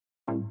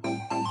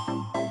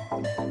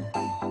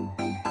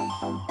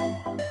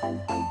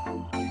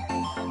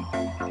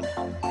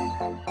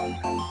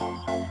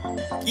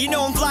You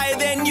know I'm flyer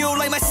than you,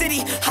 like my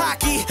city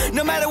hockey.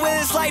 No matter where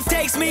this life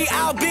takes me,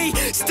 I'll be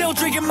still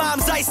drinking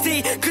mom's iced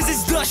tea, cause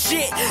it's the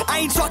shit. I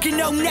ain't talking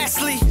no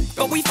Nestle,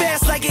 but we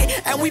fast like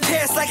it, and we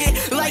pass like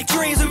it. Like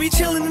dreams, we be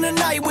chilling in the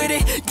night with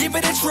it. Give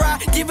it a try,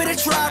 give it a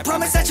try.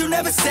 Promise that you'll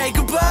never say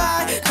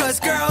goodbye, cause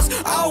girls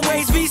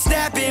always be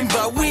snapping,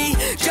 but we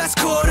just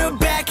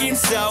quarterbacking.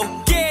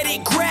 So get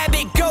it, grab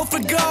it, go for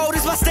gold.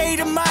 It's my state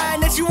of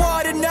mind that you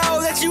ought to know,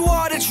 that you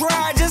ought to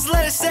try. Just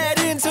let it set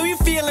in till you're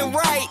feeling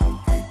right,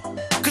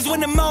 cause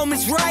when the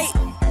moment's right,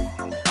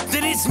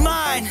 then it's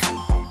mine.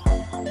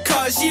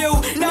 Cause you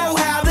know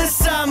how the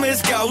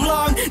summers go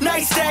long,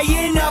 nights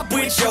staying up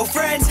with your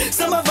friends.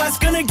 Some of us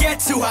gonna get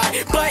too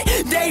high, but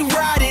they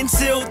ride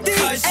until the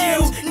Cause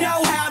end. You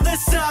know how the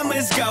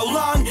summers go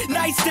long,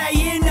 nights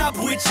staying up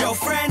with your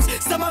friends.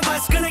 Some of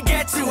us gonna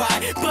get too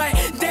high, but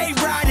they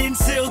ride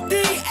until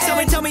the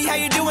end. Tell me how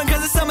you doing,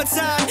 cause it's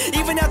summertime.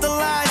 Even out the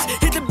lines,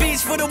 hit the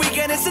beach for the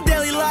weekend. It's a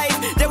daily life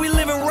that we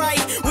living right.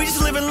 We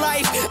just living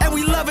life, and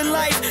we loving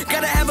life.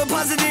 Gotta have a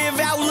positive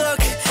outlook,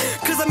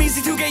 cause I'm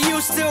easy to get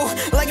used to,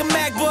 like a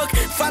MacBook.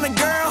 Find a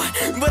girl,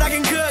 but I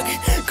can cook,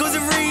 cause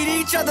we read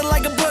each other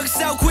like a book.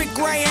 So quit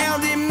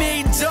greyhounding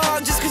me,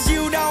 dog. Just cause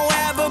you don't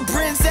have a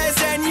princess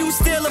and you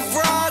still a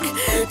frog,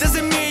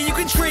 doesn't mean you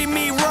can treat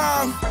me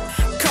wrong.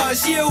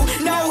 Cause you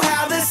know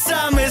how the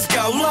summers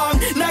go long,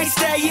 nights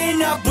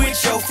staying up with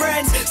your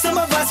friends. Some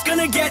of us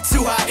gonna get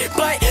too high,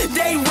 but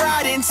they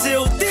ride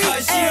until the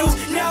Cause end.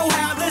 You know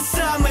how the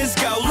summers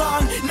go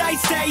long,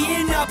 nights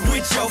staying up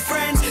with your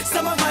friends.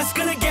 Some of us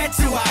gonna get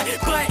too high,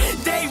 but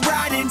they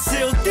ride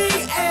until the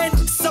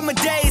end. Summer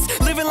days,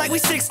 living like we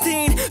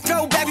 16.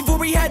 Throwback before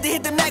we had to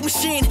hit the Mac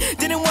machine.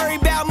 Didn't worry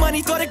about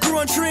money, thought it grew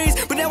on trees.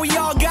 But now we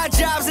all got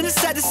jobs and it's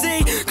sad to see,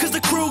 cause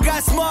the crew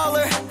got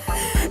smaller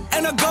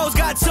and our goals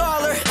got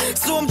taller.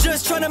 So I'm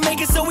just trying to make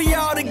it so we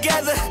all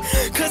together,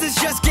 cause it's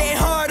just getting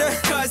harder.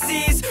 Cause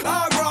these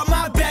are all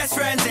my best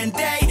friends and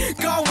they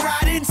gon'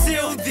 ride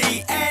until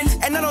the end.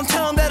 And I don't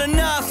tell them that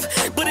enough,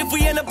 but if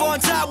we end up on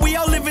top, we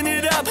all living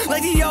it up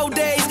like the old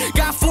days.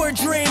 Got 4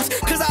 dreams,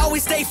 cause I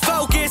always stay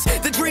focused.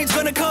 The dream's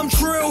gonna come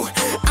true,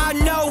 I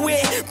know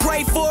it,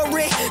 pray for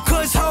it,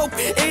 cause hope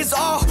is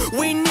all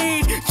we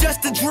need.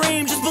 Just a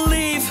dream, just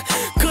believe,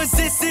 cause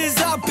this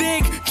is our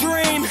big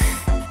dream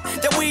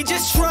that we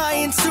just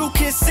trying to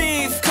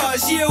conceive.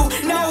 Cause you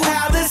know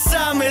how the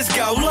summers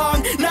go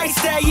long, nights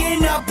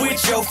staying up with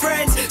your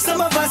friends.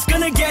 Some of us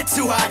gonna get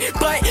too high,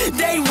 but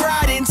they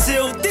ride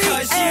until the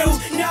Cause end.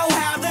 You know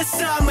how the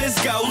summers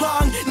go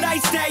long,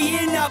 nights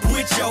staying up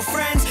with your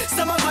friends.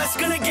 Some of us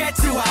gonna get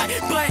too high,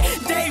 but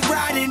they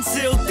ride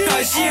until the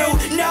Cause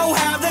end. You know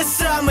how the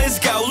summers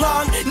go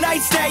long,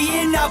 nights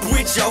staying up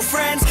with your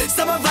friends.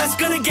 Some of us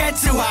gonna get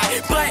too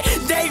high, but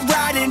they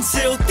ride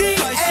until the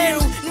Cause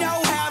end. You know